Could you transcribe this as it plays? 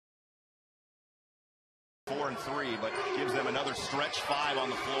4 and 3, but gives them another stretch 5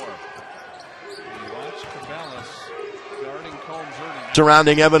 on the floor. Watch Cabela's guarding Combs early.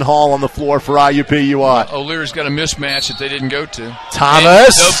 Surrounding Evan Hall on the floor for IUPUI. O'Leary's got a mismatch that they didn't go to.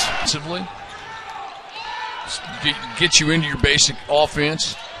 Thomas. Offensively, get you into your basic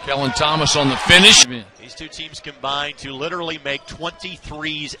offense. Kellon Thomas on the finish. These two teams combined to literally make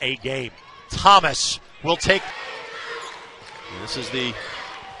 23s a game. Thomas will take. This is the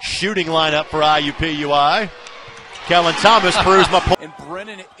shooting lineup for IUPUI. Kellon Thomas proves my point. And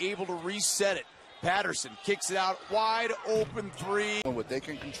Brennan able to reset it. Patterson kicks it out, wide open three. What they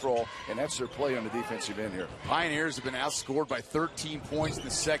can control, and that's their play on the defensive end here. Pioneers have been outscored by 13 points in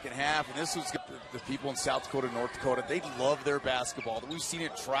the second half, and this was the people in South Dakota, North Dakota. They love their basketball. We've seen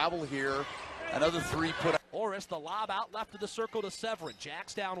it travel here. Another three put. Orris, the lob out left of the circle to Severin.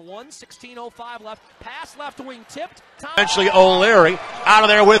 Jack's down 1, 16:05 left. Pass left wing tipped. Eventually O'Leary out of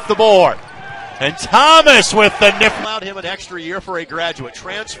there with the board. And Thomas with the nip. Allowed him an extra year for a graduate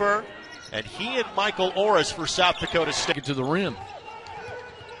transfer. And he and Michael Orris for South Dakota State. Get to the rim.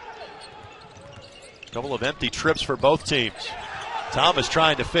 Couple of empty trips for both teams. Thomas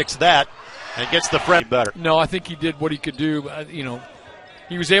trying to fix that and gets the friend better. No, I think he did what he could do.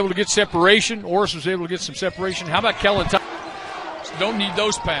 He was able to get separation. Orris was able to get some separation. How about Kellon Thomas? Don't need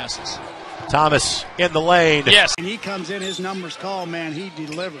those passes. Thomas in the lane. Yes. And he comes in, his numbers call, man, he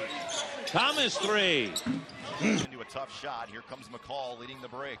delivered. Thomas 3. Into a tough shot. Here comes McCall leading the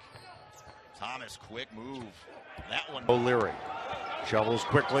break. Thomas, quick move. That one. O'Leary shovels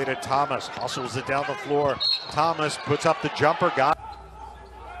quickly to Thomas. Hustles it down the floor. Thomas puts up the jumper. Got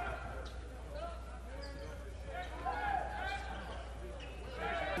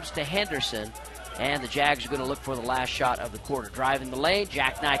to Henderson, and the Jags are going to look for the last shot of the quarter. Driving the lane,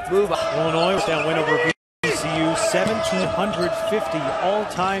 jackknife move. Illinois with that win over VCU, 1,750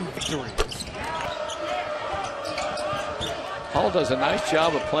 all-time victories. Hall does a nice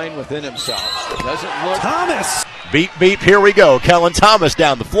job of playing within himself. Doesn't look. Thomas! Beep, beep, here we go. Kellon Thomas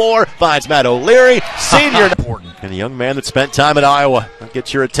down the floor, finds Matt O'Leary, senior. And the young man that spent time at Iowa. That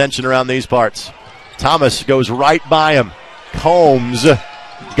gets your attention around these parts. Thomas goes right by him. Combs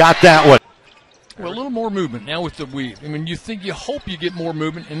got that one. Well, a little more movement now with the weave. I mean, you hope you get more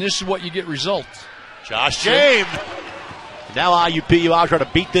movement, and this is what you get results. Josh James. Now IUPUI trying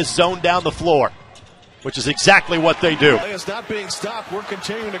to beat this zone down the floor, which is exactly what they do. It's not being stopped. We're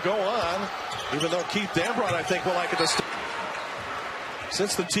continuing to go on, even though Keith Dambrot, I think, will like it to stop.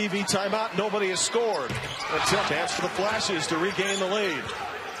 Since the TV timeout, nobody has scored. Until chance for the Flashes to regain the lead.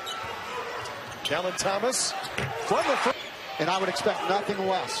 Kellon Thomas from the front. And I would expect nothing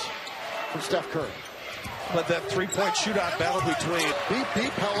less from Steph Curry. But that three-point shootout battle between Beep,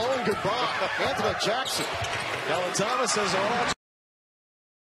 beep, hello, and goodbye. Anthony Jackson. Kellon Thomas says,